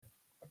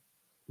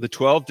The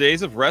 12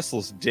 Days of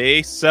Restless,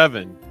 Day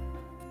 7.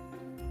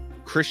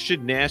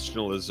 Christian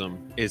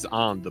nationalism is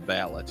on the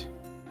ballot.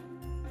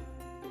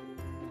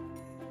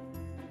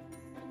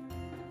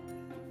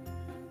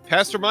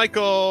 Pastor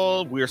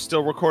Michael, we are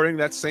still recording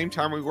that same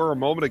time we were a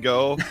moment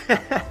ago. You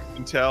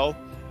can tell.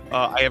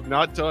 I have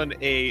not done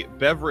a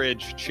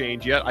beverage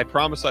change yet. I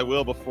promise I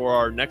will before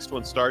our next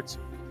one starts.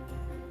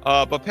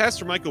 But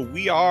Pastor Michael,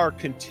 we are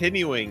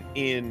continuing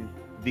in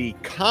the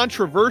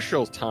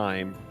controversial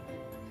time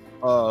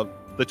of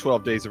the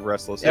 12 Days of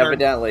Restless.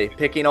 Evidently,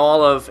 picking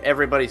all of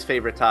everybody's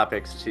favorite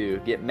topics to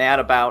get mad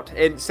about.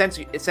 And since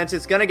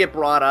it's going to get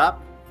brought up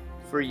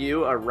for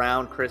you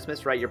around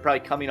Christmas, right? You're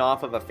probably coming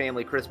off of a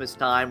family Christmas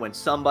time when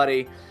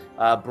somebody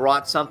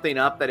brought something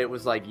up that it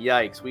was like,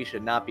 yikes, we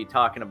should not be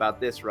talking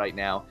about this right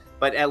now.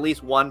 But at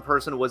least one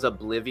person was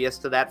oblivious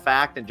to that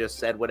fact and just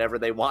said whatever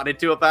they wanted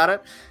to about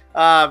it.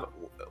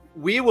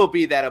 We will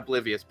be that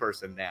oblivious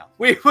person now.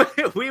 We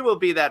will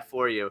be that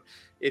for you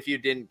if you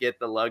didn't get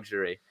the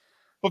luxury.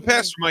 But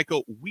Pastor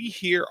Michael, we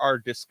here are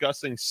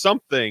discussing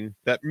something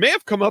that may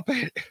have come up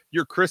at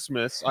your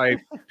Christmas. I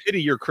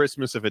pity your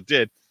Christmas if it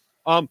did.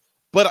 But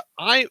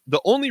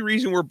the only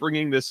reason we're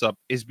bringing this up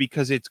is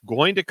because it's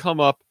going to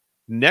come up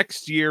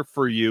next year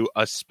for you,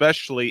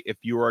 especially if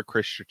you are a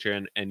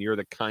Christian and you're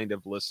the kind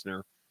of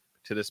listener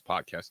to this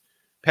podcast.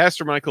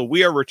 Pastor Michael,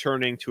 we are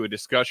returning to a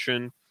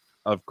discussion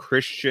of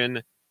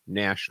Christian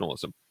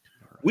nationalism.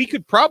 We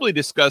could probably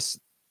discuss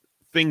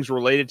things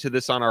related to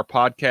this on our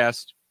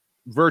podcast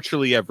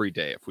virtually every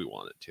day if we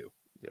wanted to.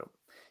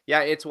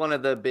 Yeah, it's one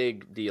of the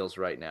big deals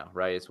right now,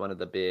 right? It's one of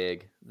the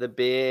big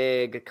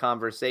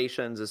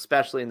conversations,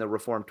 especially in the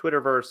Reformed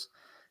Twitterverse.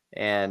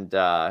 And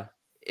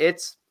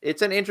it's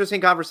an interesting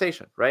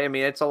conversation, right? I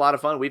mean, it's a lot of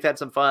fun. We've had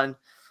some fun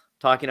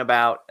talking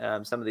about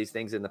some of these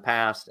things in the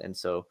past. And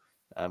so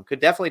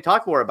could definitely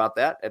talk more about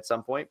that at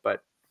some point.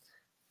 But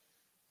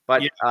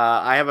yeah.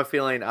 I have a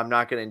feeling I'm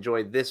not going to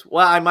enjoy this.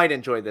 Well, I might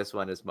enjoy this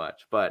one as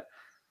much, but.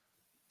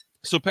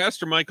 So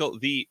Pastor Michael,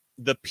 the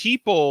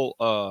people,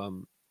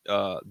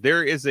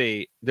 there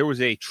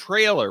was a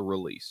trailer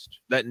released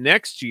that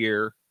next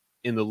year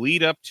in the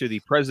lead up to the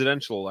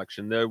presidential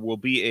election, there will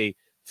be a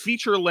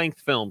feature-length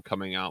film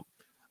coming out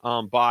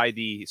by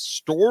the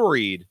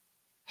storied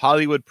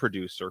Hollywood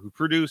producer who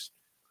produced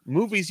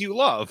movies you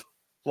love,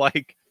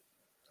 like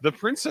The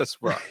Princess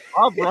Bride,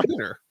 Rob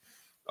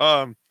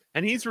Reiner.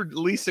 And he's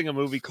releasing a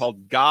movie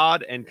called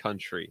God and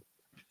Country,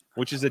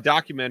 which is a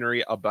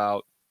documentary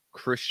about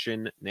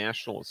Christian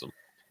nationalism.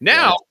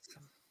 Now, yes.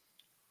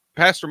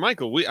 Pastor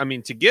Michael,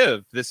 to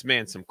give this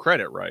man some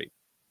credit, right?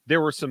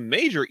 There were some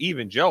major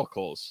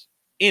evangelicals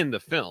in the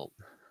film.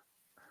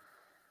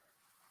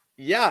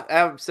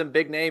 Yeah, some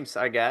big names,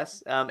 I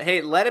guess.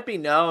 Hey, let it be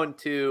known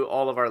to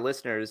all of our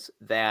listeners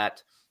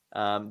that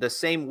the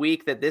same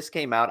week that this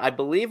came out, I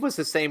believe was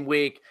the same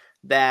week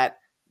that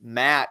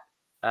Matt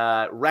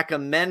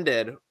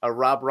recommended a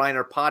Rob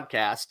Reiner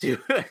podcast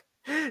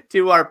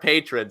to our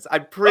patrons.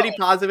 I'm pretty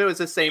positive it was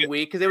the same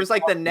week because it was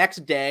like the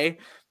next day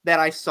that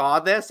I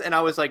saw this and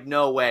I was like,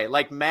 no way.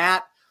 Like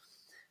Matt.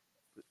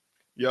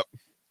 Yep.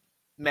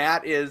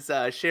 Matt is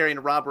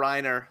sharing Rob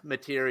Reiner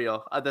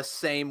material the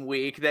same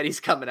week that he's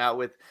coming out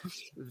with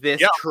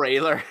this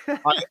trailer.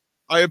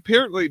 I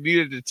apparently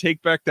needed to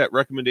take back that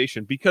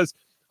recommendation because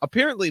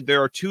apparently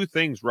there are two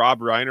things Rob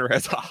Reiner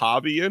has a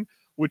hobby in,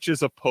 which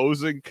is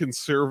opposing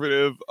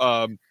conservative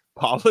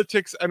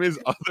politics, and his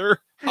other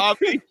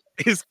hobby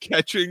is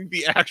catching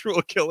the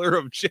actual killer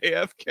of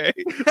JFK.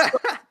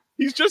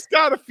 He's just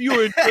got a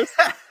few interests.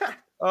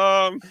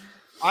 I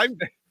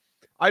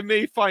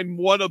may find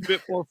one a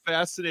bit more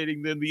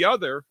fascinating than the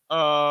other.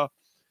 But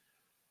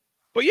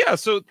yeah,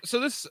 so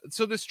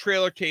this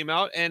trailer came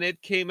out, and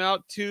it came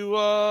out to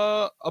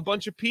a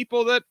bunch of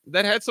people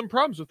that had some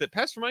problems with it.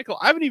 Pastor Michael,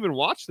 I haven't even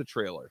watched the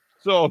trailer,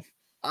 so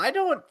I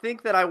don't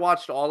think that I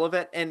watched all of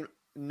it, and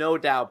no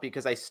doubt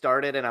because I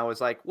started and I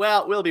was like,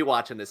 well, we'll be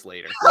watching this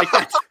later. Like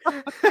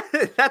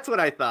that's what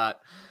I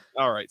thought.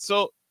 All right,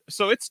 so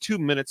it's 2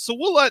 minutes, so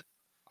we'll let.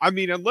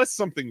 Unless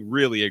something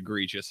really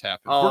egregious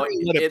happens. Oh,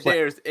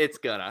 it's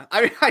gonna.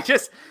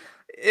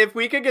 If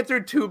we could get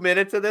through 2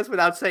 minutes of this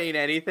without saying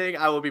anything,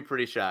 I will be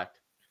pretty shocked.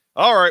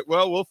 All right,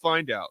 well, we'll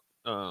find out.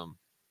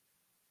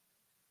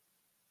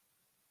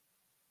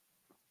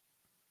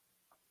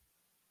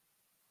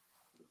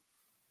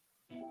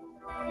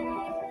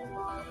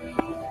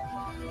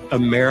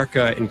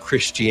 America and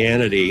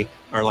Christianity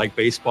are like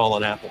baseball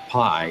and apple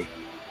pie,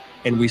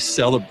 and we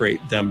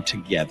celebrate them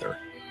together.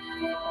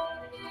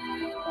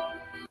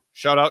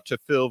 Shout out to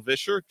Phil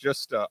Vischer.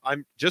 Just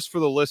for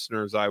the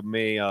listeners, I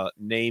may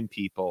name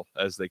people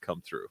as they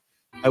come through.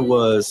 I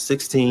was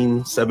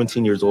 16,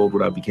 17 years old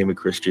when I became a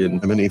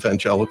Christian. I'm an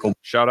evangelical.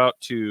 Shout out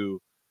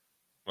to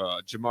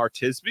Jamar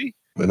Tisby.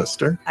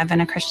 Minister. I've been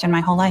a Christian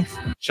my whole life.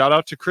 Shout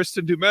out to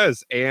Kristen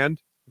Dumez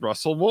and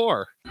Russell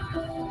Moore.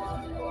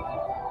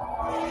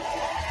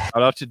 Shout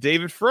out to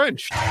David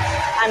French.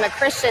 I'm a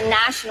Christian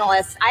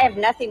nationalist. I have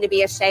nothing to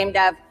be ashamed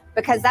of.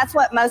 because that's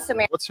what most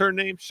Americans. What's her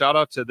name? Shout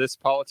out to this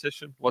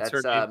politician. What's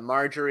her name?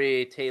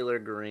 Marjorie Taylor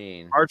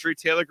Greene. Marjorie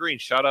Taylor Greene.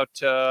 Shout out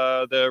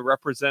to the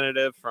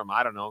representative from,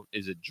 I don't know,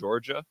 is it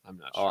Georgia? I'm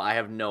not sure. Oh, I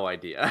have no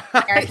idea.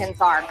 Americans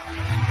are.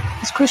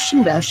 Is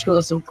Christian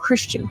nationalism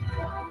Christian?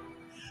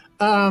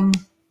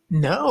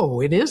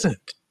 No, it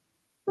isn't.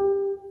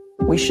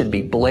 We should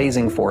be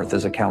blazing forth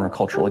as a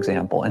countercultural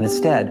example, and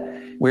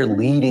instead, we're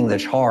leading the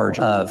charge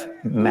of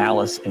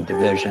malice and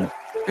division.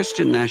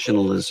 Christian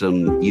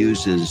nationalism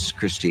uses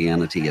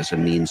Christianity as a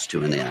means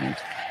to an end,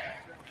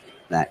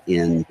 that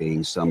end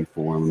being some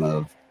form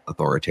of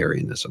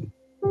authoritarianism.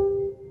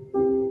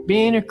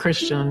 Being a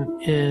Christian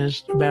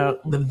is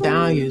about the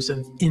values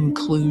of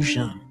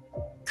inclusion.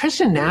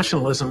 Christian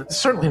nationalism is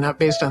certainly not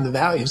based on the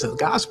values of the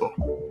gospel.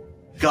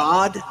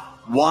 God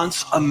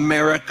wants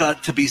America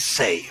to be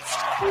saved.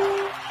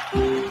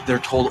 They're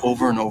told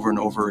over and over and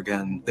over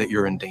again that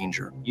you're in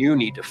danger. You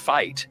need to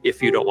fight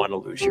if you don't want to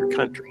lose your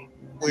country.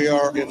 We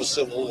are in a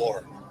civil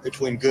war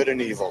between good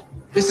and evil.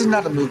 This is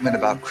not a movement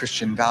about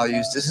Christian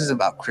values. This is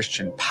about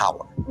Christian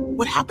power.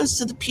 What happens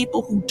to the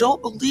people who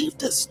don't believe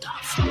this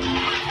stuff?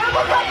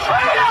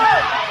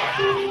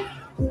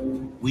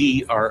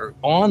 We are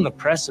on the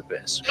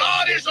precipice.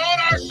 God is on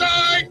our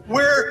side.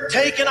 We're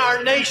taking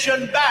our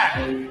nation back.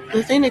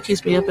 The thing that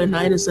keeps me up at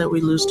night is that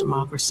we lose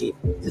democracy.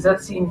 Does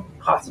that seem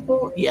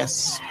possible?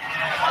 Yes.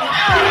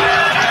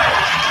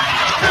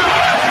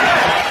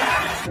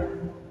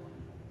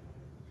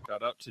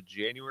 Shout out to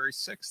January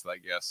 6th, I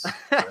guess.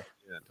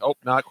 Oh,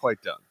 not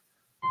quite done.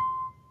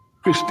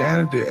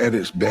 Christianity at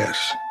its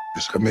best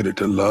is committed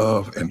to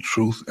love and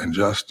truth and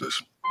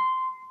justice.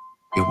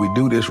 If we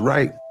do this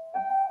right,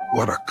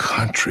 what a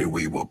country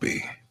we will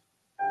be.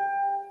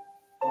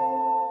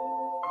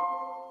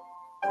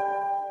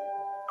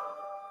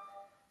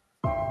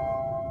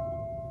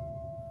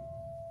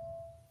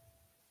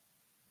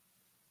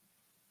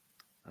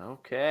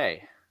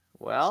 Okay.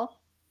 Well,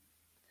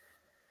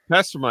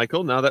 Pastor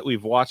Michael, now that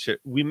we've watched it,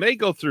 we may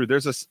go through.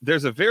 There's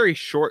a very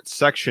short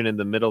section in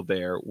the middle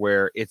there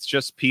where it's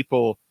just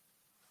people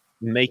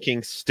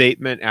making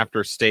statement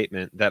after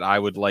statement that I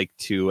would like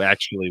to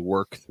actually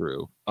work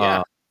through.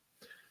 Yeah.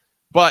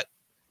 But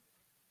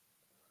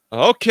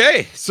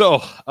okay,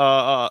 so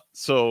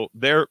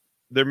they're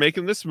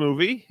making this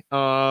movie,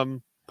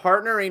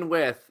 partnering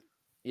with,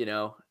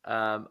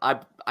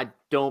 I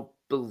don't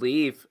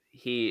believe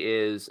he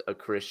is a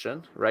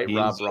Christian, right? He's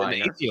Rob an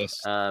Reiner,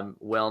 atheist.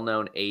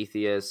 well-known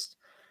atheist,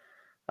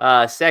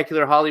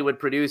 secular Hollywood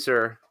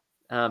producer,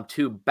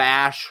 to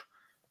bash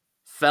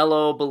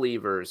fellow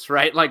believers,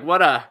 right? Like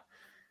what a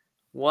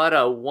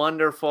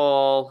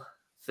wonderful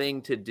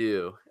thing to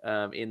do,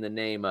 in the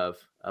name of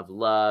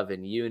love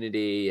and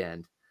unity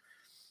and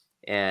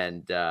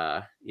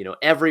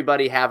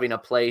everybody having a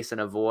place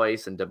and a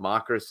voice and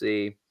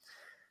democracy.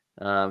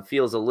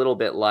 Feels a little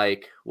bit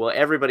like, well,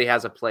 everybody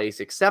has a place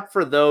except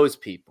for those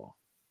people,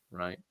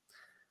 right?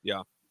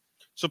 Yeah.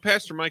 So,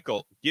 Pastor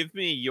Michael, give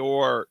me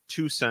your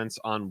 2 cents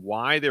on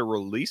why they're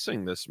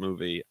releasing this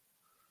movie,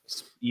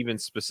 even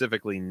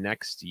specifically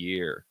next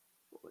year.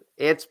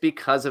 It's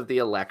because of the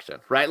election,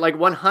 right? Like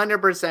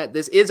 100%.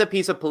 This is a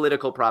piece of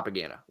political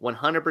propaganda,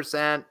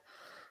 100%.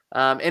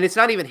 And it's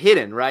not even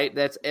hidden, right?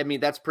 That's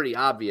pretty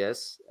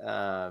obvious.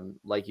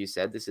 Like you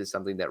said, this is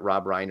something that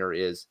Rob Reiner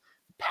is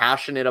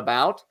passionate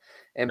about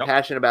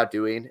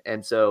doing.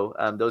 And so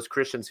those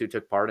Christians who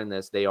took part in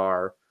this, they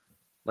are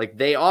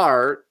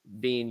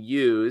being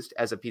used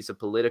as a piece of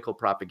political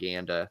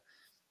propaganda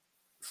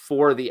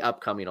for the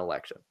upcoming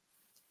election.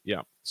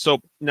 Yeah.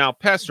 So now,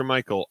 Pastor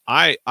Michael,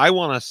 I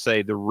want to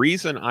say the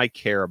reason I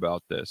care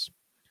about this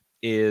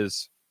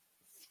is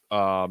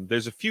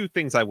there's a few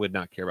things I would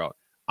not care about.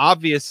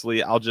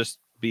 Obviously, I'll just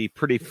be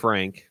pretty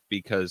frank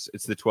because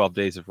it's the 12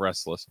 Days of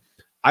Restless.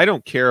 I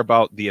don't care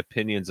about the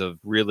opinions of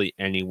really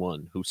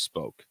anyone who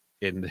spoke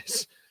in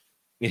this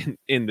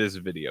in this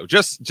video.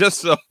 Just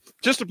to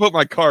put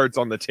my cards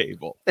on the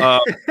table.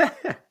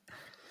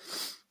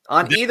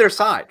 On either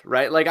side,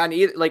 right? Like on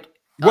either, like.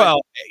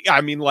 Well,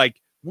 I mean,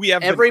 like we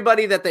have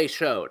everybody that they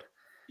showed.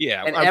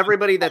 Yeah, and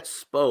everybody that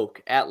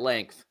spoke at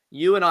length.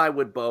 You and I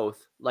would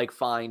both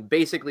find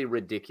basically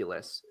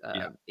ridiculous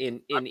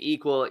in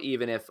equal,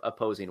 even if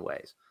opposing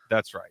ways.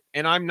 That's right.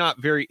 And I'm not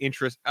very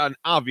interested. And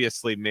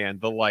obviously, man,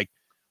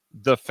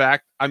 the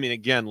fact, I mean,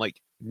 again,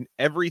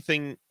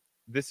 everything,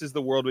 this is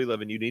the world we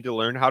live in. You need to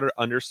learn how to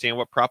understand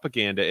what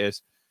propaganda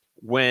is.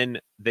 When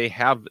they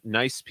have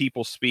nice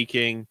people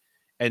speaking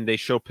and they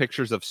show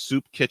pictures of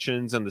soup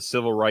kitchens and the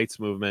civil rights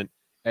movement,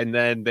 and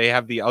then they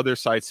have the other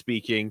side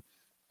speaking,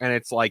 and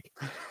it's like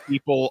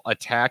people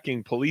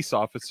attacking police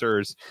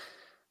officers.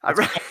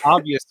 It's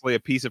obviously a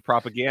piece of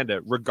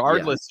propaganda,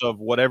 regardless of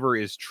whatever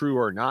is true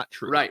or not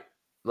true. Right.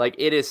 Like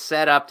it is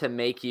set up to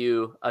make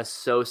you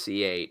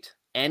associate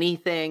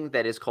anything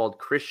that is called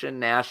Christian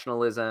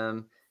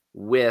nationalism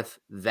with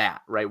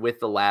that, right? With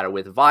the latter,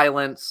 with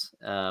violence,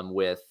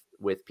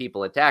 with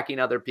people attacking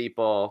other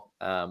people,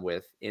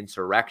 with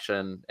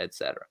insurrection,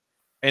 etc.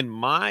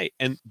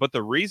 But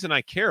the reason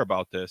I care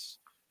about this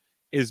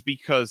is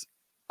because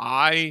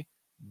I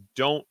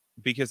don't,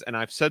 because, and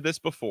I've said this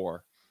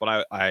before,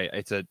 but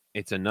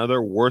it's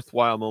another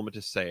worthwhile moment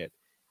to say it,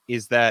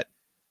 is that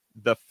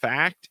the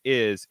fact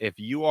is, if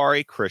you are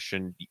a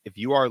Christian, if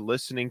you are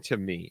listening to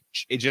me,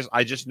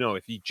 I just know,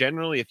 if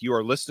you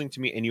are listening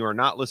to me and you are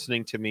not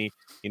listening to me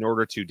in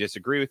order to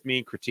disagree with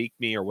me, critique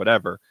me, or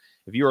whatever,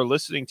 if you are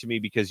listening to me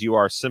because you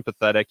are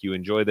sympathetic, you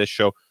enjoy this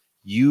show,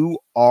 you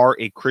are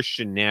a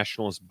Christian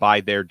nationalist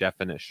by their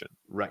definition.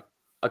 Right.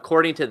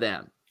 According to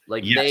them.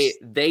 Like, yes.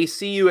 they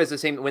see you as the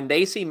same. When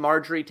they see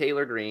Marjorie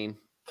Taylor Greene,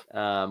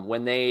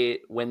 when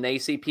they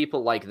see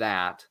people like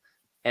that,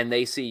 and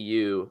they see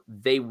you,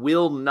 they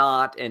will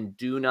not and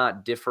do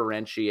not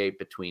differentiate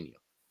between you.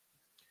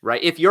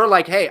 Right. If you're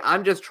like, hey,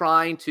 I'm just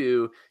trying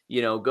to,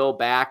 go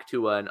back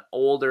to an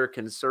older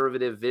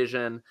conservative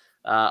vision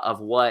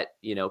of what,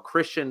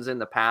 Christians in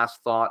the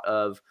past thought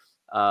of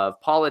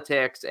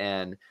politics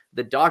and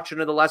the doctrine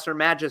of the lesser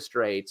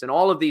magistrates and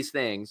all of these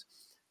things,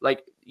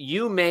 like,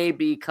 you may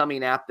be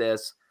coming at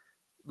this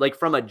like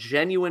from a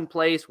genuine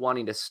place,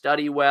 wanting to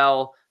study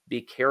well, be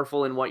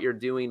careful in what you're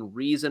doing,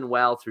 reason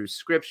well through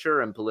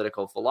scripture and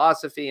political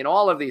philosophy and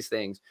all of these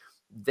things.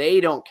 They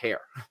don't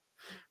care.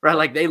 Right?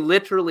 Like, they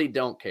literally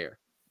don't care.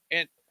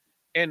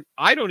 And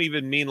I don't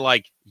even mean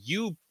like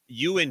you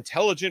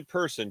intelligent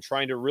person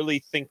trying to really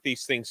think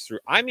these things through.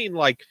 I mean,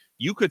 like,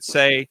 you could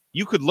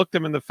look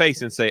them in the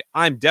face and say,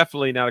 I'm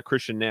definitely not a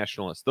Christian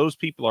nationalist. Those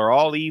people are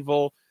all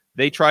evil.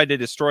 They tried to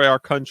destroy our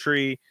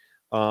country.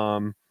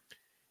 And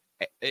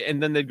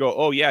then they'd go,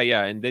 oh,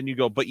 yeah. And then you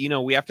go, but,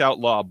 we have to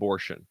outlaw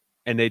abortion.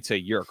 And they'd say,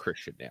 you're a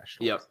Christian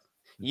nationalist.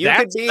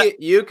 Yep.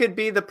 You could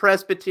be the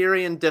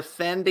Presbyterian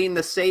defending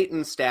the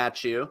Satan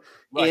statue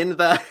in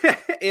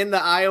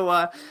the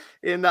Iowa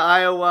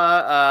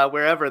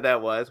wherever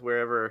that was,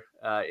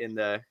 in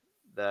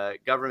the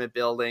government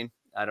building.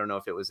 I don't know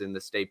if it was in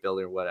the state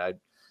building or what.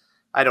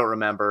 I don't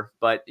remember,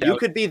 but you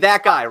could be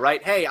that guy,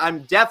 right? Hey,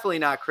 I'm definitely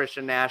not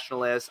Christian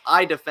nationalist.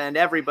 I defend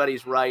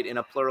everybody's right in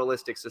a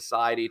pluralistic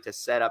society to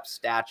set up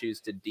statues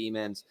to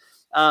demons.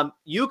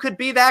 You could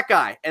be that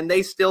guy, and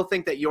they still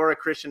think that you're a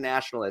Christian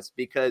nationalist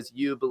because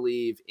you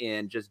believe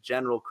in just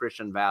general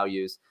Christian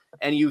values,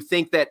 and you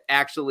think that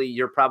actually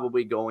you're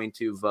probably going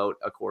to vote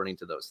according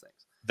to those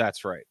things.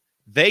 That's right.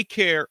 They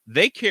care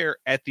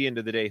at the end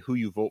of the day who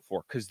you vote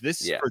for, because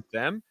this is for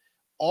them.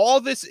 All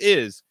this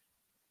is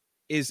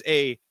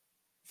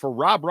for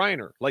Rob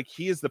Reiner, like,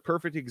 he is the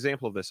perfect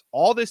example of this.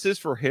 All this is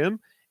for him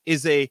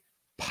is a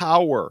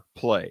power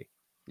play.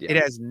 It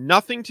has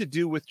nothing to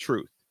do with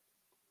truth,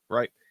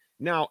 right?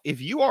 Now, if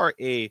you are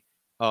a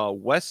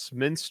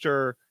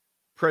Westminster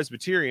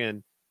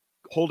Presbyterian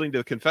holding to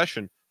the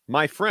confession,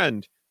 my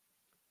friend,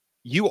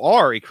 you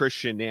are a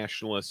Christian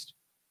nationalist.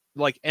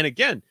 Like, and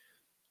again,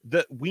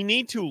 we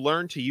need to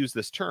learn to use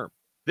this term.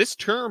 This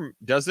term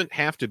doesn't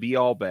have to be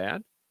all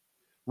bad.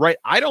 Right.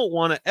 I don't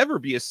want to ever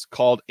be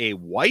called a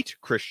white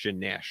Christian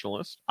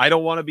nationalist. I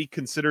don't want to be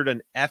considered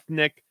an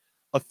ethnic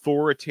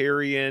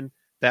authoritarian,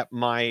 that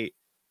my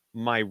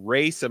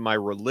race and my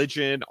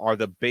religion are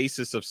the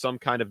basis of some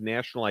kind of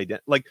national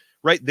identity. Like,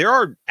 right. There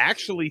are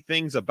actually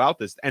things about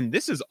this. And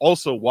this is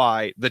also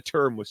why the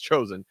term was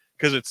chosen,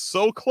 because it's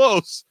so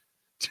close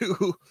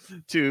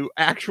to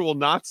actual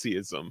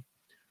Nazism.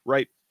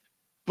 Right.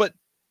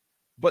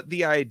 But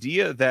the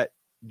idea that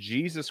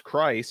Jesus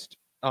Christ,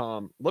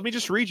 let me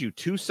just read you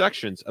 2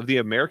 sections of the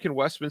American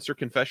Westminster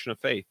Confession of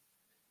Faith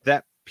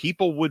that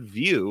people would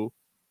view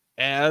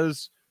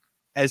as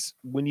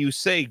when you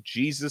say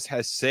Jesus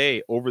has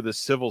say over the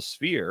civil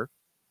sphere,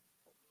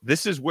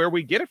 this is where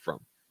we get it from.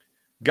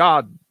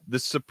 God, the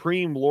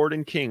supreme Lord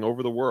and King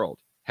over the world,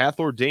 hath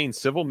ordained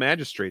civil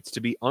magistrates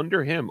to be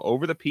under him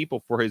over the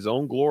people for his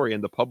own glory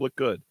and the public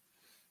good,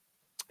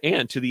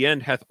 and to the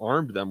end hath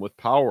armed them with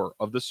power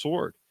of the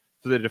sword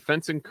for the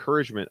defense and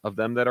encouragement of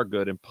them that are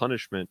good, and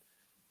punishment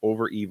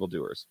over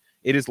evildoers.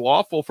 It is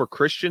lawful for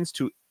Christians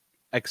to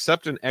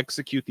accept and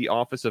execute the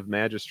office of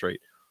magistrate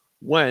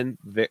when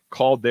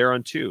called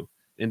thereunto,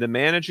 in the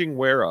managing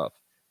whereof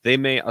they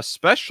may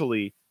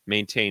especially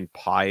maintain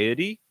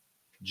piety,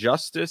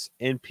 justice,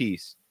 and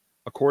peace,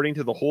 according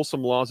to the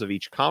wholesome laws of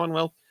each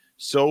commonwealth,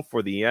 so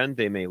for the end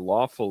they may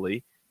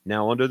lawfully,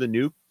 now under the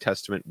New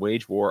Testament,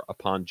 wage war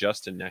upon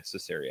just and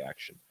necessary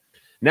action.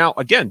 Now,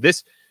 again,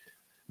 this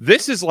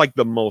is like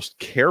the most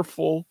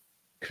careful,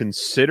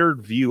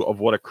 considered view of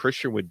what a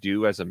Christian would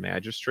do as a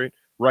magistrate,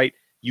 right?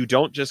 You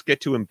don't just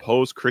get to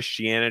impose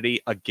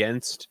Christianity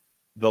against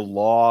the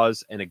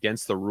laws and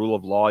against the rule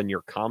of law in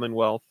your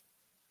commonwealth,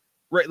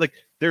 right? Like,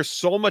 there's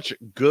so much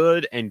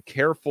good and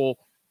careful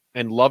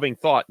and loving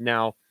thought.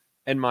 Now,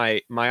 and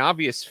my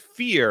obvious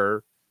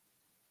fear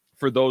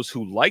for those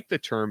who like the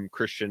term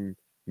Christian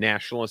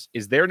nationalist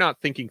is they're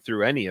not thinking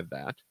through any of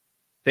that.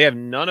 They have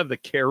none of the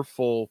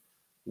careful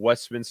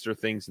Westminster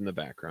things in the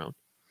background.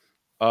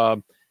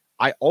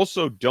 I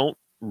also don't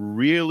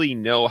really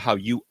know how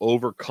you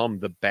overcome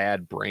the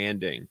bad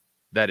branding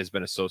that has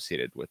been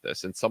associated with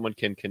this. And someone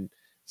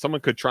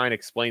could try and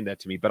explain that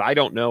to me, but I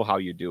don't know how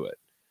you do it.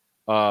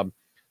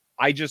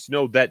 I just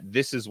know that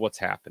this is what's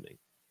happening.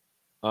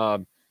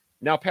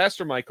 Now,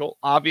 Pastor Michael,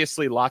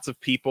 obviously lots of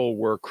people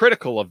were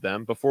critical of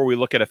them. Before we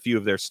look at a few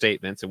of their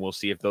statements, and we'll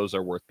see if those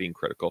are worth being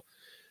critical.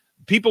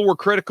 People were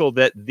critical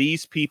that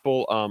these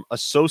people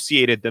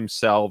associated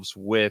themselves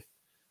with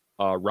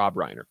Rob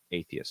Reiner,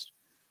 atheist.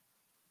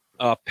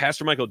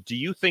 Pastor Michael, do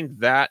you think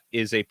that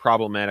is a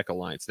problematic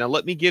alliance? Now,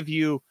 let me give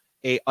you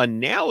an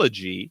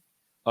analogy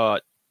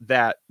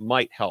that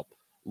might help.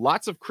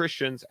 Lots of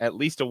Christians, at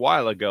least a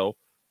while ago,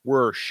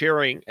 were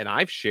sharing, and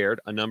I've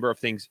shared a number of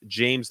things.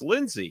 James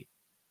Lindsay,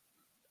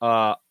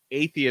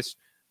 atheist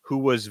who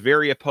was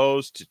very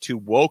opposed to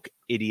woke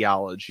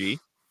ideology,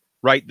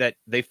 right? That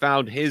they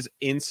found his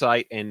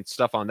insight and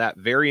stuff on that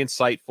very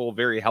insightful,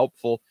 very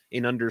helpful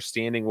in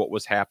understanding what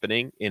was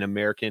happening in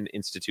American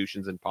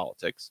institutions and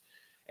politics.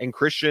 And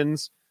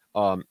Christians,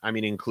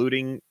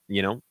 including,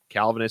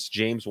 Calvinists,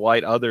 James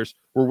White, others,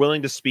 were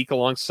willing to speak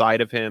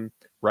alongside of him,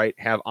 right?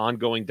 Have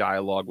ongoing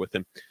dialogue with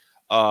him.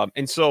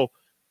 And so,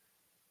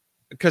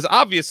 because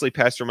obviously,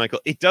 Pastor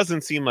Michael, it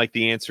doesn't seem like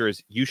the answer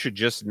is you should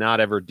just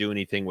not ever do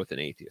anything with an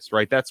atheist,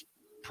 right? That's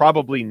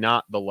probably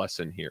not the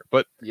lesson here.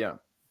 But yeah.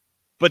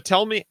 But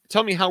tell me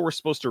how we're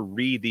supposed to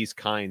read these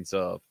kinds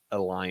of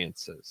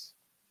alliances.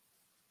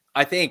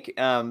 I think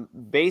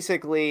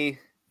basically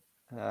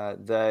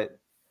there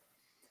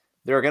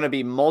are going to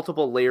be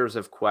multiple layers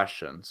of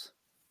questions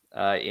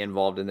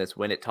involved in this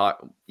when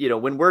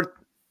when we're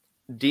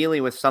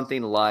dealing with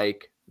something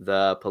like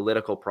the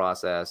political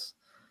process.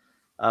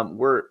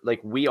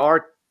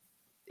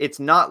 It's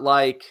not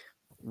like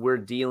we're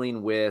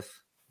dealing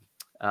with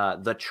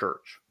the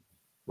church.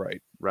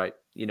 Right.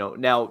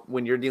 Now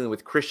when you're dealing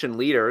with Christian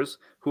leaders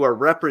who are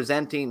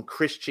representing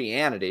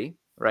Christianity,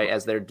 right,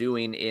 as they're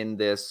doing in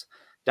this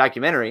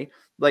documentary,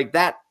 like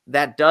that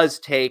does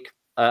take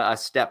a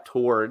step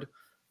toward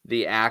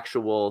the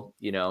actual,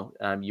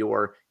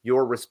 your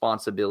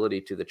responsibility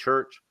to the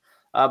church.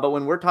 But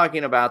when we're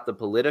talking about the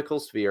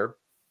political sphere,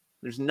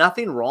 there's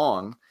nothing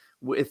wrong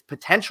with,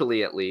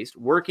 potentially at least,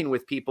 working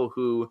with people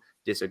who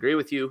disagree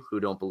with you, who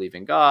don't believe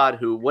in God,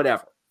 who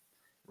whatever.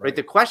 Right.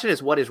 The question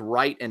is, what is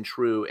right and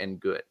true and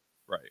good?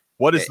 Right.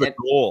 What is the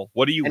goal?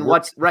 What do you? And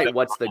what's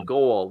the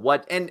goal?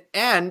 What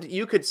and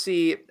you could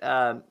see,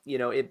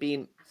 it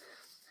being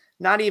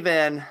not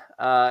even,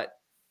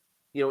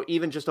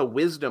 even just a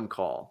wisdom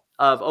call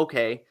of,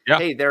 okay,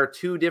 hey, there are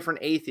two different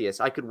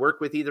atheists. I could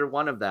work with either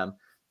one of them,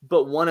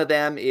 but one of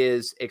them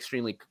is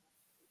extremely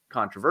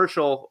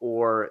controversial,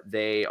 or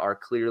they are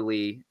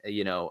clearly,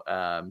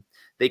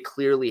 they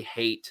clearly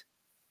hate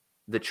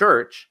the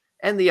church.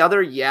 And the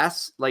other,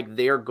 yes, like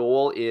their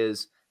goal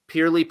is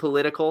purely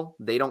political.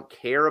 They don't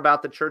care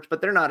about the church,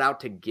 but they're not out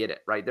to get it,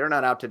 right? They're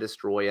not out to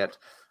destroy it.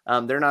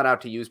 They're not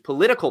out to use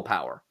political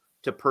power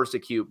to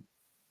persecute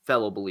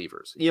fellow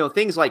believers,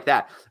 things like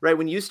that, right?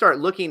 When you start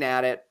looking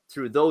at it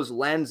through those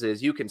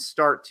lenses, you can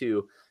start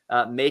to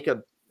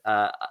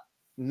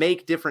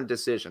make different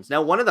decisions.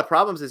 Now, one of the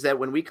problems is that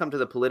when we come to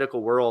the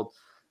political world,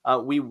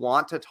 we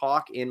want to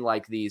talk in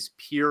like these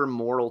pure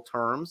moral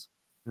terms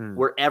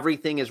where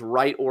everything is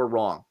right or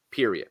wrong,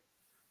 period.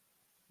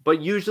 But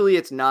usually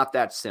it's not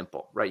that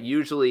simple, right?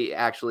 Usually,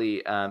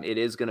 actually, it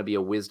is going to be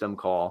a wisdom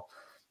call,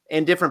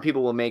 and different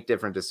people will make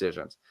different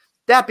decisions.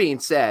 That being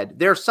said,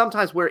 there are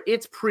sometimes where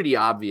it's pretty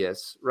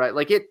obvious, right?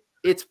 Like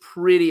it's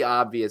pretty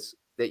obvious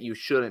that you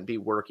shouldn't be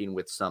working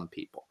with some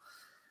people.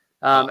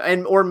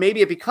 Or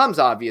maybe it becomes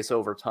obvious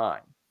over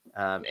time.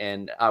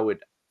 And I would,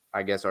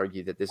 I guess,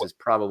 argue that this is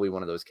probably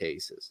one of those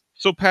cases.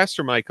 So,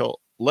 Pastor Michael,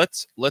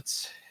 let's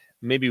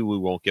maybe we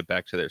won't get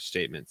back to their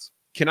statements.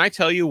 Can I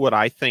tell you what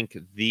I think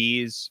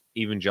these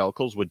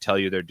evangelicals would tell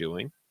you they're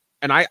doing?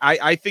 And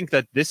I think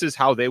that this is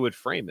how they would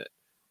frame it.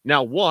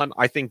 Now, one,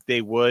 I think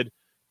they would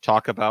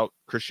talk about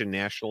Christian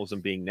nationalism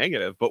being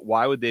negative, but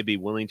why would they be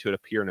willing to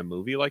appear in a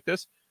movie like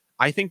this?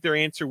 I think their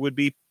answer would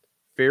be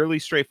fairly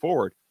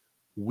straightforward.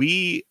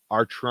 We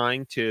are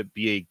trying to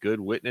be a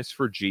good witness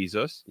for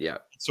Jesus. Yeah.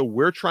 So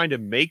we're trying to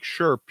make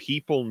sure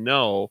people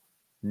know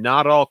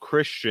not all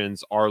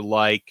Christians are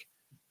like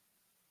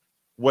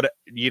whoever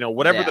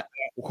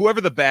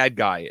the bad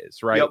guy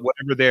is, right? Yep.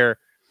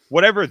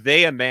 Whatever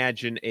they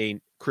imagine a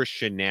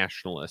Christian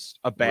nationalist,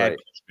 a bad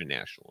Christian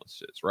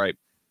nationalist is, right?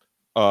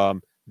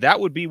 That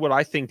would be what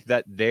I think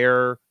that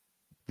their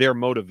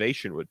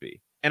motivation would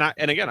be. And I'm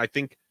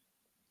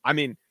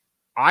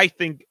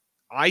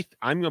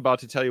about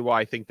to tell you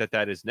why I think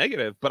that is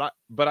negative, but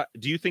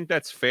do you think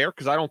that's fair?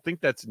 Because I don't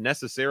think that's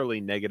necessarily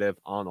negative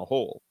on a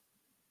whole.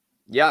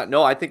 Yeah,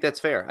 no, I think that's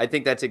fair. I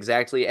think that's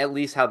exactly at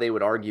least how they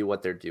would argue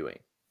what they're doing.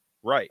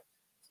 Right.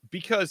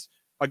 Because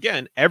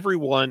again,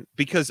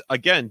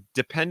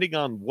 depending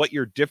on what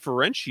you're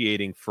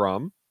differentiating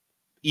from,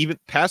 even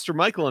Pastor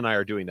Michael and I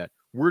are doing that.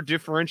 We're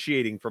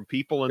differentiating from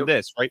people in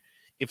this, right?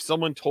 If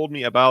someone told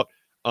me about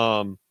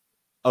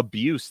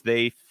abuse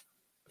they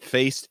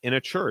faced in a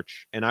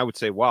church, and I would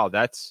say, wow,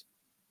 that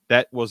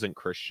wasn't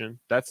Christian.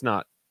 That's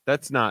not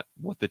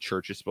what the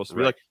church is supposed to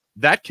be like.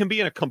 That can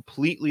be a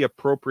completely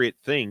appropriate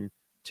thing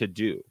to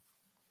do.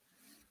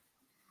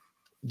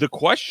 The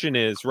question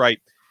is,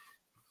 right,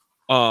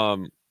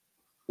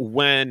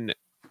 when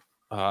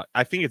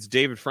I think it's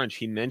David French.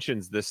 He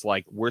mentions this,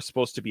 like, we're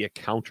supposed to be a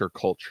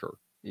counterculture.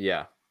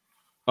 Yeah.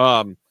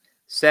 Um,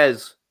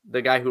 Says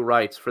the guy who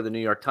writes for the New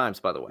York Times,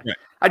 by the way. Right.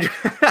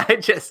 I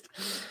just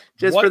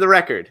for the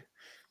record.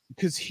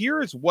 Because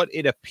here is what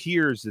it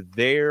appears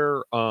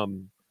their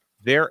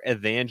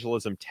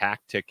evangelism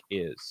tactic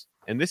is.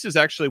 And this is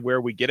actually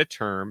where we get a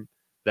term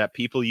that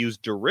people use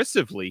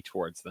derisively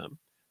towards them.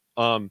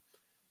 I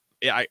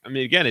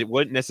mean, again, it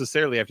wouldn't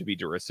necessarily have to be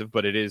derisive,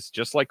 but it is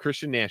just like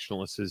Christian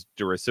nationalists is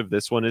derisive.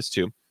 This one is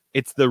too.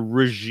 It's the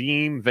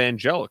regime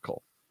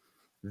evangelical.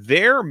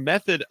 Their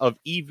method of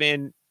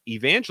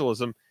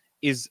evangelism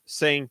is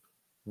saying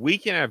we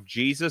can have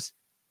Jesus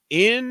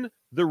in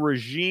the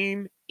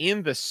regime,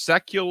 in the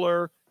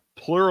secular,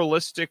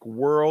 pluralistic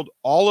world,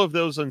 all of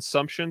those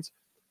assumptions.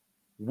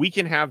 We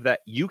can have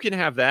that. You can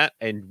have that,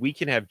 and we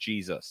can have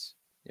Jesus.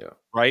 Yeah.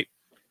 Right?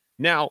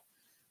 Now,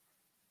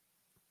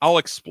 I'll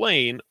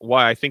explain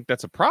why I think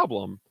that's a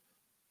problem.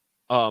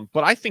 But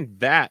I think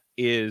that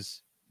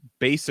is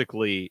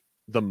basically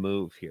the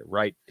move here,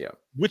 right? Yeah.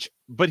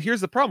 But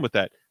here's the problem with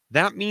that.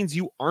 That means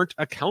you aren't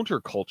a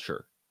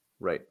counterculture.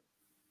 Right.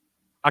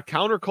 A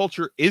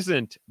counterculture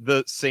isn't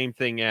the same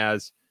thing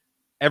as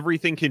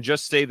everything can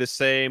just stay the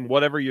same.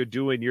 Whatever you're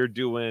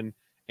doing,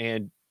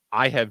 and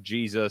I have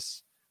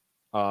Jesus,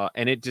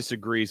 and it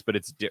disagrees, but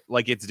it's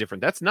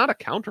different. That's not a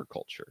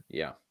counterculture.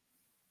 Yeah.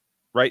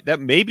 Right? That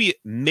maybe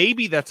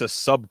that's a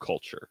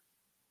subculture.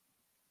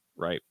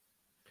 Right?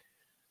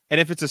 And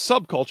if it's a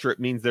subculture, it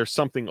means there's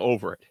something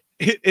over it.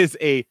 It is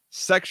a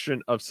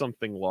section of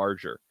something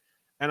larger.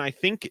 And I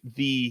think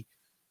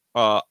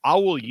I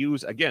will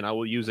use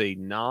a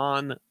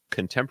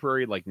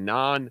non-contemporary,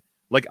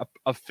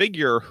 a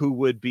figure who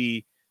would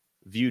be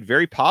viewed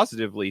very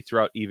positively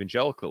throughout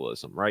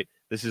evangelicalism, right?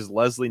 This is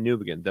Leslie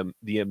Newbigin,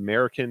 the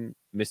American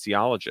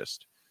missiologist,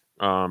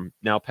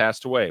 now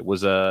passed away,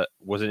 was an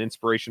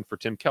inspiration for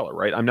Tim Keller,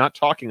 right? I'm not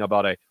talking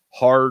about a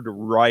hard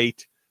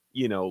right,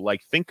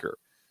 thinker.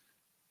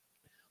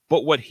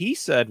 But what he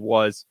said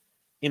was,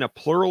 in a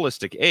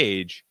pluralistic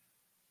age,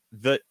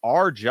 that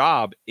our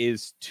job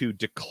is to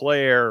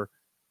declare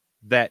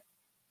that,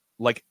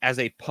 like, as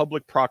a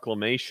public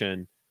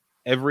proclamation,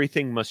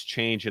 everything must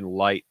change in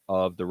light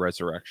of the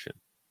resurrection.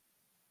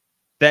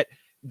 That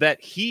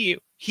he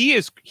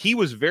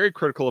was very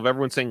critical of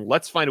everyone saying,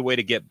 let's find a way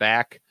to get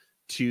back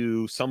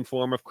to some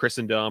form of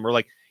Christendom,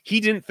 or he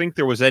didn't think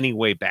there was any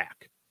way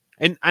back.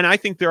 And I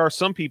think there are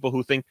some people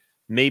who think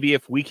maybe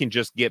if we can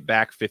just get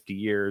back 50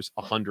 years,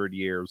 100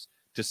 years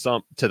to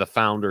the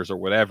founders or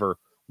whatever,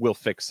 we'll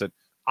fix it.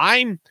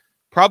 I'm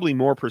probably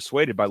more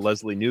persuaded by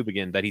Leslie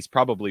Newbigin that he's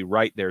probably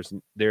right.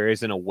 There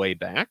isn't a way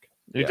back.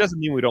 And It doesn't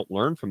mean we don't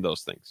learn from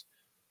those things.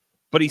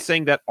 But he's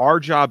saying that our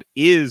job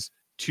is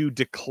to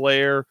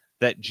declare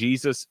that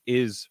Jesus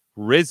is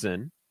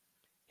risen.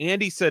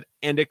 And he said,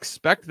 and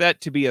expect that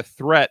to be a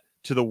threat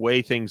to the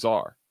way things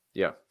are.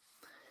 Yeah.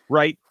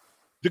 Right?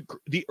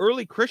 The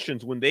early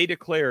Christians, when they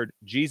declared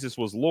Jesus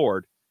was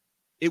Lord,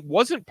 it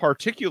wasn't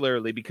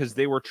particularly because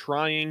they were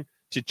trying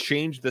to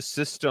change the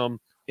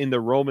system in the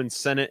Roman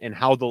Senate and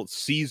how the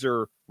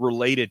Caesar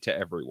related to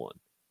everyone.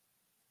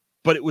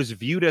 But it was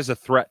viewed as a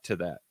threat to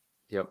that.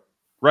 Yep.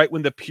 Right?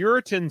 When the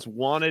Puritans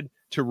wanted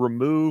to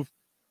remove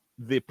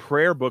the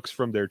prayer books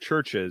from their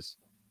churches,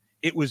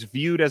 it was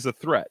viewed as a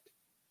threat.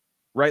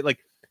 Right? Like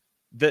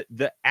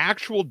the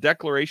actual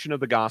declaration of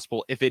the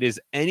gospel, if it is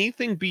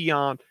anything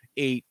beyond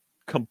a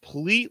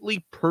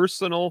completely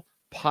personal,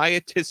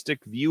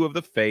 pietistic view of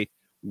the faith,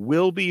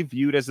 will be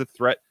viewed as a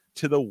threat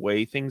to the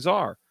way things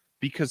are.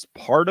 Because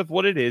part of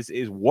what it is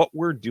what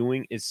we're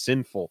doing is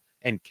sinful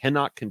and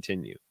cannot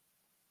continue.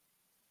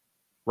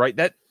 Right?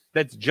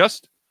 That's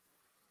just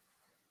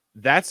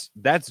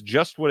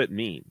what it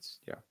means.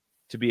 Yeah.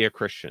 To be a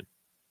Christian.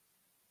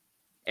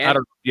 And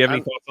do you have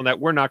any thoughts on that?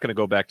 We're not going to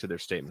go back to their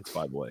statements,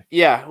 by the way.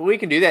 Yeah, we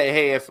can do that.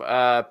 Hey, if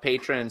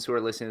patrons who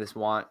are listening to this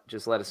want,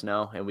 just let us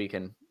know and we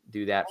can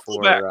do that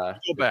for the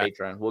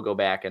Patreon. We'll go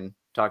back and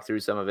talk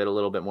through some of it a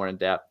little bit more in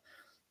depth.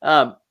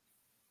 I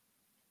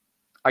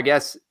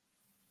guess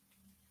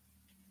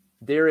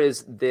there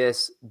is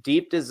this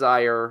deep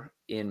desire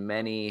in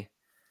many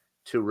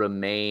to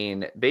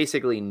remain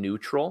basically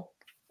neutral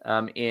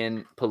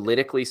in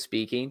politically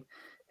speaking.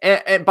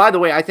 And by the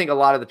way, I think a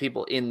lot of the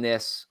people in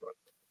this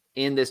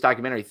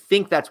documentary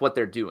think that's what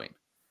they're doing.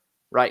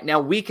 Right now,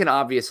 we can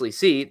obviously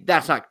see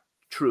that's not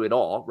true at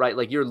all. Right.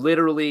 Like, you're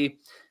literally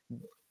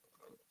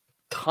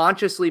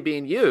consciously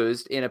being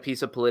used in a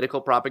piece of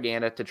political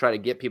propaganda to try to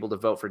get people to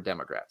vote for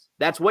Democrats.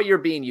 That's what you're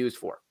being used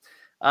for.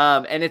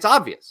 And it's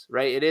obvious,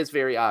 right? It is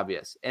very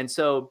obvious. And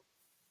so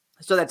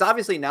that's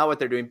obviously not what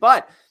they're doing,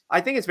 but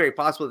I think it's very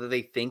possible that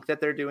they think that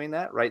they're doing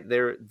that, right?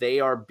 They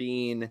are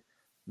being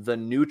the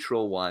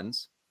neutral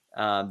ones,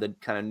 the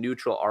kind of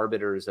neutral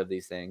arbiters of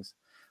these things.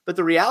 But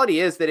the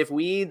reality is that if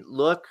we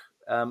look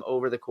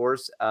over the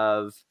course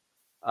of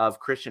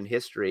Christian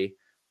history,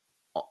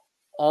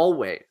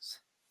 always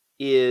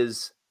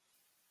is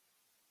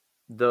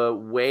the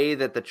way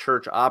that the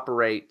church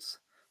operates,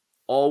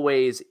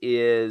 always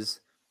is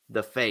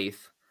the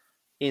faith,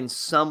 in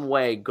some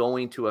way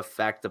going to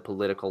affect the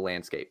political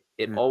landscape.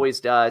 It always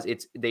does.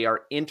 They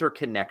are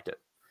interconnected,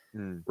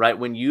 right?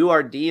 When you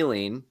are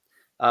dealing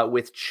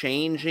with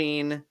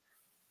changing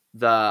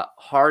the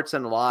hearts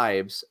and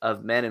lives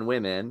of men and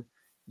women,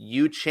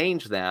 you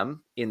change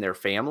them in their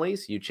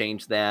families, you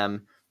change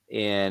them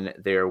in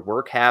their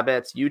work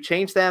habits, you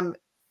change them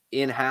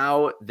in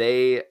how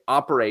they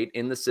operate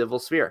in the civil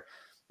sphere,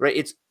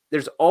 right?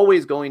 There's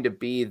always going to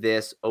be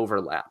this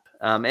overlap.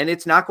 And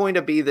it's not going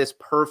to be this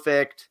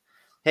perfect,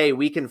 hey,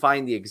 we can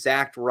find the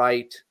exact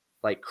right,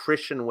 like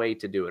Christian way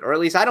to do it. Or at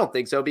least I don't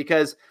think so,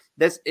 because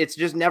it's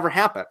just never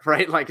happened,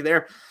 right?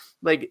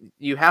 Like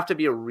you have to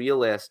be a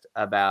realist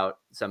about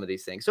some of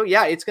these things. So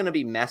yeah, it's going to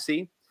be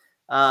messy.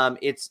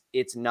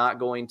 It's not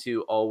going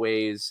to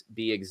always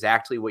be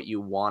exactly what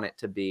you want it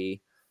to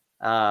be.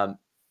 But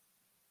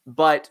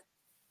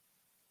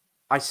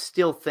I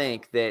still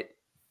think that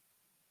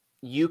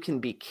you can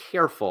be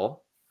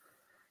careful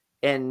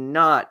and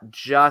not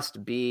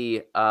just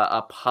be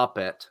a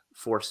puppet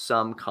for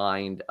some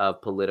kind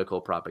of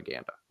political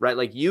propaganda, right?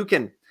 Like you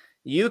can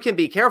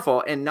be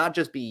careful and not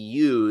just be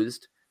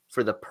used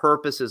for the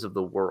purposes of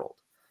the world.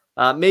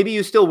 Maybe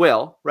you still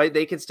will, right?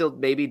 They can still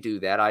maybe do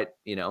that.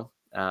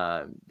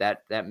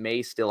 That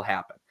may still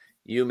happen.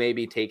 You may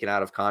be taken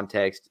out of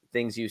context.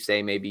 Things you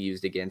say may be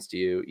used against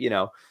you.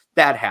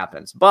 That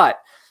happens. But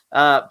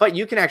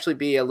you can actually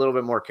be a little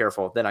bit more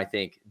careful than I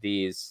think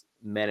these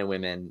men and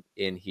women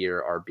in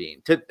here are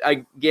being.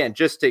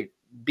 Just to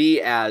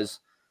be as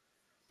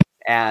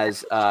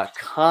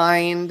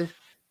kind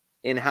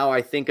in how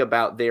I think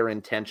about their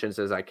intentions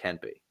as I can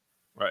be.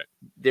 Right.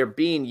 They're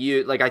being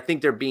used. Like, I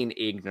think they're being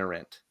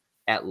ignorant,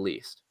 at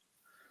least.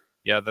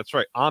 Yeah, that's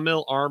right.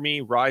 Amil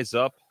Army, rise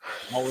up.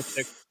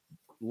 Politics,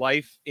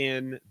 life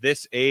in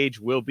this age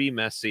will be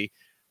messy.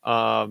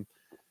 Now,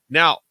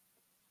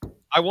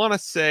 I want to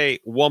say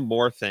one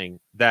more thing,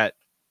 that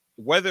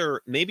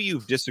whether maybe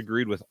you've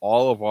disagreed with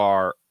all of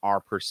our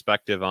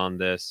perspective on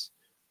this,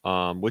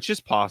 which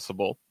is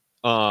possible.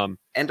 And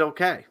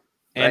okay.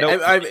 And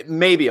right? okay.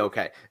 Maybe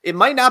okay. It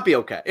might not be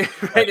okay,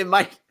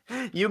 right?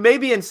 You may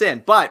be in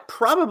sin, but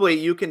probably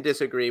you can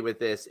disagree with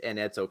this and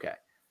it's okay.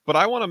 But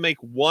I want to make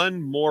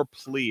one more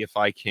plea, if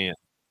I can,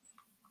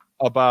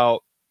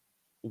 about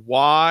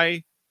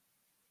why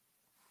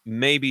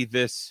maybe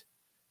this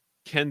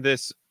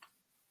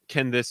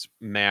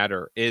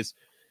matter is,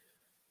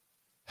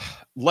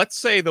 let's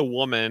say the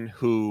woman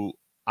who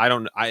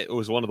it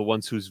was one of the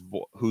ones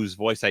whose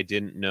voice I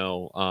didn't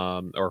know,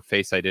 or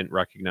face I didn't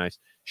recognize.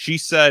 She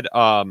said,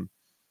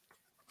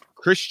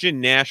 Christian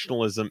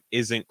nationalism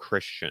isn't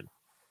Christian,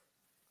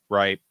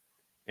 right?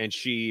 And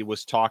she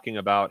was talking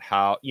about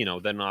how,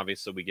 then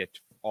obviously we get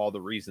all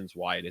the reasons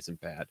why it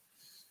isn't bad.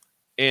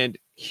 And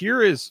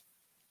here is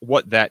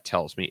what that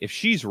tells me. If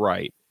she's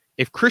right,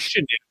 if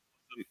Christian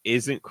nationalism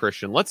isn't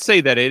Christian, let's say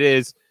that it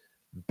is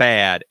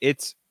bad,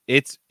 it's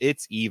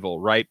evil,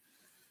 right?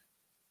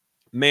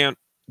 Man,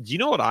 do you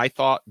know what I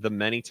thought the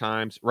many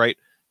times, right?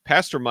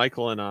 Pastor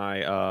Michael and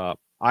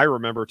I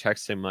remember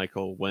texting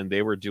Michael when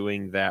they were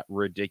doing that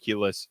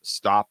ridiculous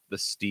Stop the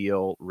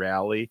Steal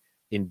rally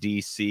in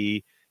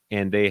DC,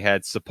 and they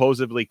had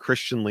supposedly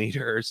Christian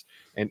leaders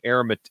and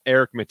Eric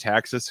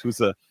Metaxas, who's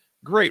a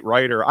great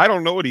writer. I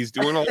don't know what he's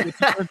doing all the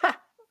time,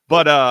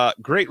 but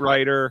great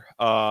writer.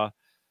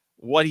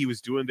 What he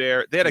was doing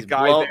there. They had a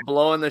guy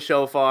blowing the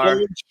shofar.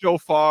 Blowing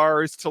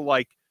shofars to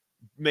like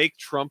make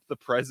Trump the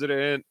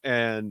president,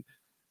 and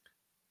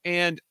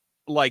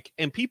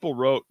people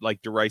wrote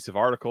like derisive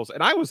articles,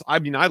 and I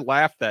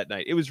laughed that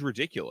night. It was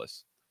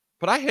ridiculous.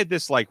 But I had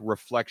this like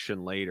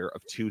reflection later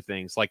of two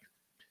things. Like,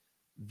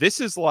 this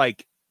is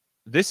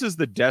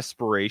the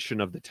desperation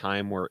of the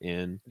time we're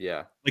in.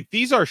 Yeah. Like,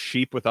 these are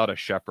sheep without a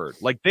shepherd.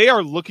 Like, they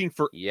are looking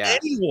for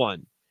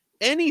anyone,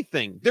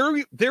 anything.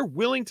 They're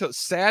willing to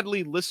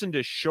sadly listen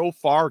to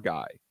shofar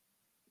guy.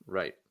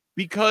 Right.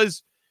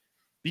 Because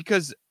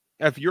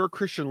if you're a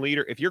Christian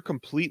leader, if you're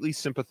completely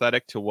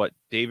sympathetic to what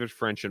David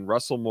French and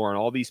Russell Moore and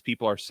all these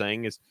people are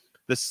saying, is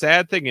the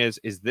sad thing is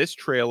this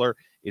trailer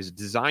is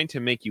designed to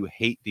make you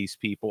hate these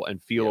people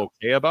and feel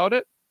okay about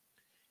it.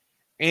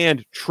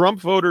 And Trump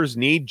voters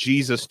need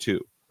Jesus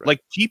too. Right.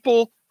 Like,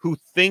 people who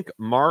think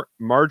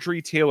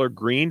Marjorie Taylor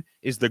Greene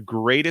is the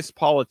greatest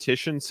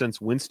politician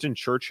since Winston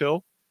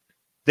Churchill,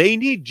 they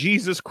need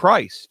Jesus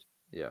Christ.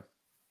 Yeah.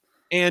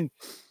 And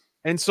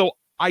so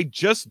I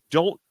just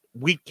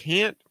we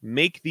can't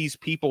make these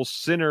people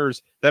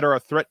sinners that are a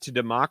threat to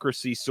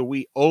democracy, so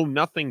we owe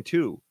nothing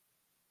to,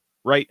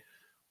 right?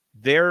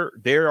 There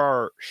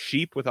are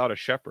sheep without a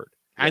shepherd,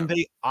 and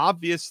they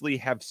obviously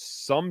have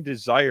some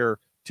desire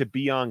to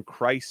be on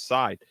Christ's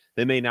side.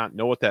 They may not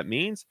know what that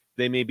means.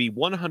 They may be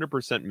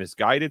 100%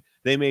 misguided.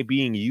 They may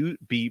be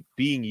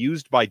being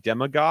used by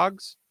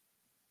demagogues.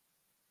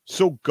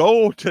 So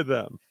go to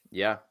them.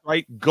 Yeah.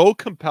 Right. Go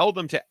compel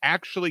them to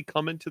actually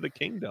come into the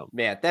kingdom.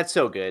 Man, that's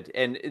so good.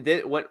 And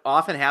what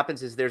often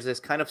happens is there's this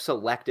kind of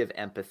selective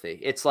empathy.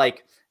 It's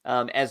like,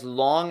 as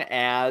long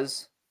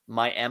as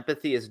my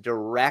empathy is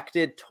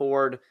directed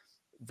toward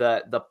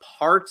the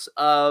parts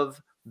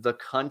of the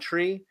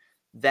country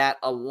that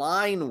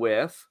align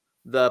with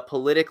the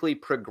politically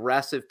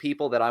progressive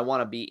people that I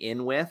want to be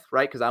in with,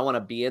 right? Because I want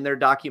to be in their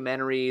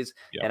documentaries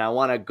and I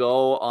want to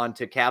go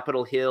onto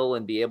Capitol Hill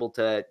and be able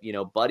to,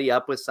 buddy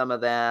up with some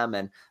of them.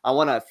 And I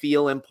want to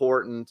feel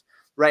important,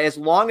 right? As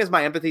long as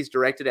my empathy is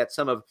directed at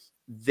some of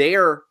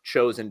their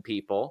chosen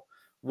people,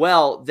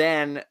 well,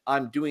 then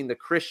I'm doing the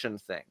Christian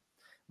thing.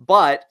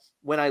 But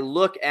when I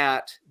look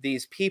at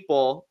these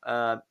people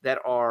that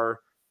are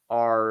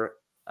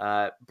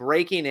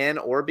breaking in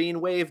or being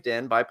waved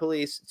in by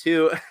police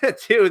to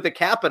the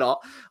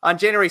Capitol on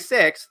January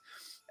 6th,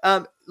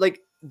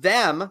 like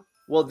them,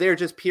 well, they're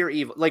just pure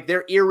evil. Like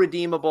they're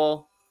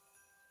irredeemable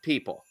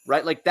people,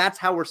 right? Like that's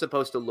how we're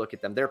supposed to look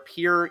at them. They're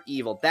pure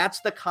evil.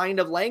 That's the kind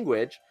of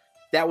language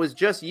that was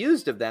just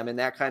used of them in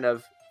that kind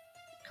of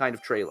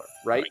trailer,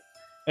 right?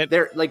 And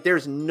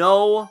there's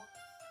no,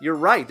 you're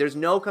right. There's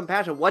no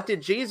compassion. What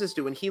did Jesus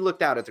do when he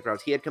looked out at the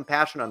crowds? He had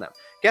compassion on them.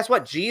 Guess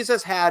what?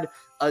 Jesus had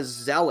a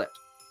zealot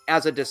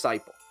as a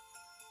disciple,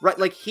 right?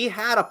 Like he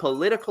had a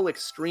political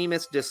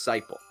extremist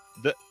disciple.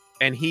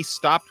 And he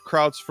stopped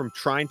crowds from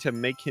trying to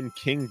make him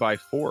king by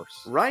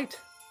force. Right.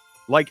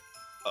 Like,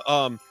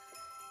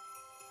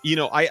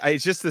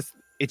 it's just this,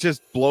 it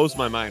just blows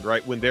my mind,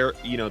 right? When they're,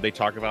 they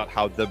talk about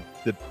how the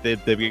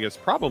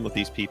biggest problem with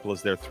these people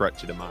is their threat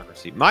to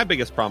democracy. My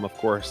biggest problem, of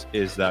course,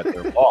 is that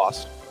they're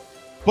lost.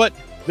 But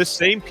the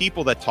same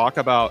people that talk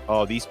about,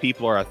 oh, these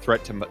people are a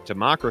threat to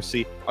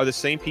democracy are the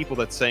same people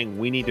that's saying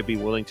we need to be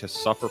willing to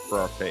suffer for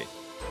our faith.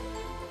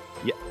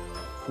 Yeah.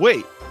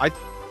 Wait,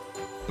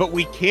 but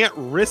we can't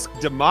risk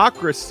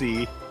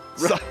democracy.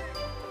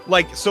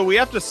 Right. So we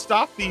have to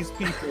stop these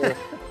people.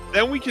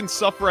 Then we can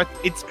suffer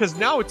it's because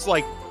now it's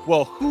like,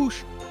 well, who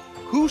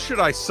should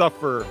I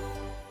suffer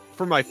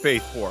for my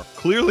faith for?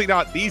 Clearly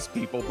not these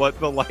people, but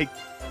the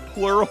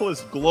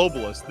pluralist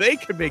globalists. They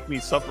can make me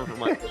suffer for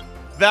my faith.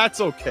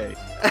 That's okay.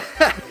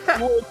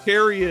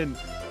 Authoritarian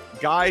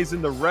guys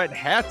in the red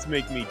hats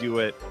make me do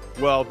it.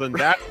 Well, then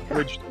that's a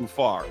bridge too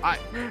far.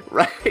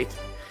 Right.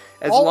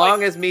 As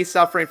long as me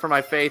suffering for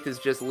my faith is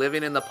just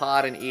living in the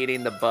pot and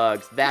eating the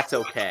bugs, that's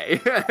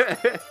okay.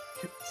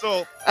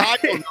 So I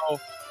don't know.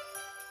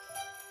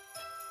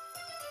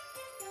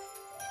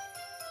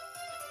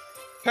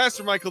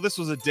 Pastor Michael, this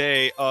was a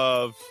day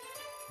of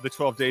the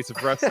 12 days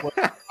of Restless.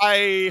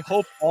 I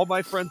hope all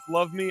my friends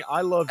love me.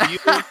 I love you.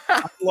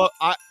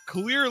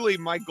 Clearly,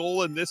 my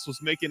goal in this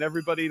was making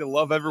everybody to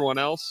love everyone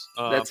else.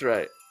 That's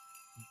right.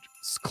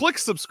 Click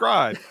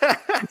subscribe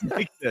to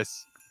make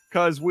this,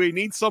 because we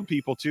need some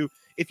people to.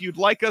 If you'd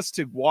like us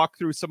to walk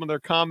through some of their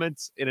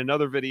comments in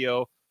another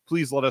video,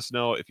 please let us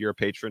know if you're a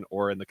patron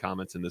or in the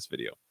comments in this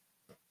video.